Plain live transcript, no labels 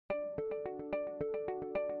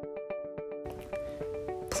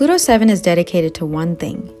Pluto7 is dedicated to one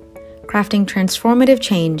thing: crafting transformative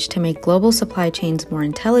change to make global supply chains more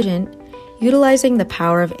intelligent, utilizing the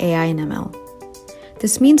power of AI and ML.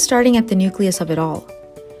 This means starting at the nucleus of it all.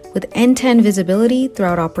 With end-to-end visibility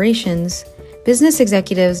throughout operations, business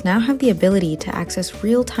executives now have the ability to access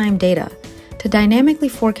real-time data to dynamically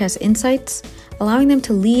forecast insights, allowing them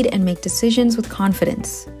to lead and make decisions with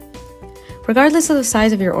confidence. Regardless of the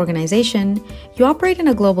size of your organization, you operate in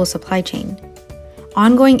a global supply chain.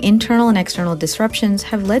 Ongoing internal and external disruptions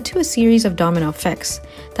have led to a series of domino effects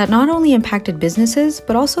that not only impacted businesses,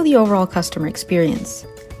 but also the overall customer experience.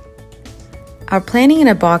 Our Planning in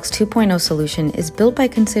a Box 2.0 solution is built by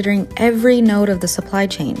considering every node of the supply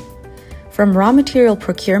chain, from raw material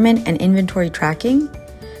procurement and inventory tracking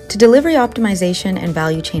to delivery optimization and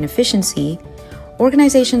value chain efficiency.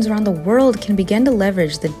 Organizations around the world can begin to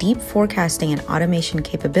leverage the deep forecasting and automation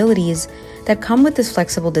capabilities that come with this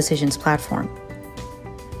flexible decisions platform.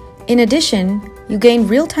 In addition, you gain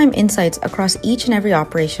real-time insights across each and every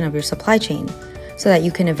operation of your supply chain so that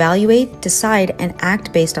you can evaluate, decide, and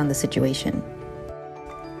act based on the situation.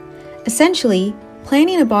 Essentially,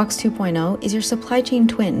 Planning in a Box 2.0 is your supply chain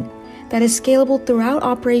twin that is scalable throughout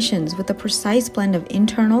operations with a precise blend of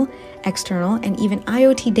internal, external, and even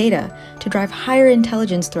IoT data to drive higher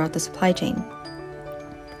intelligence throughout the supply chain.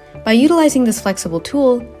 By utilizing this flexible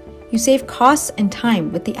tool, you save costs and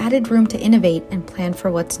time with the added room to innovate and plan for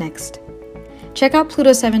what's next. Check out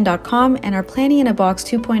Pluto7.com and our Planning in a Box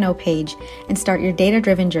 2.0 page and start your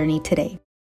data-driven journey today.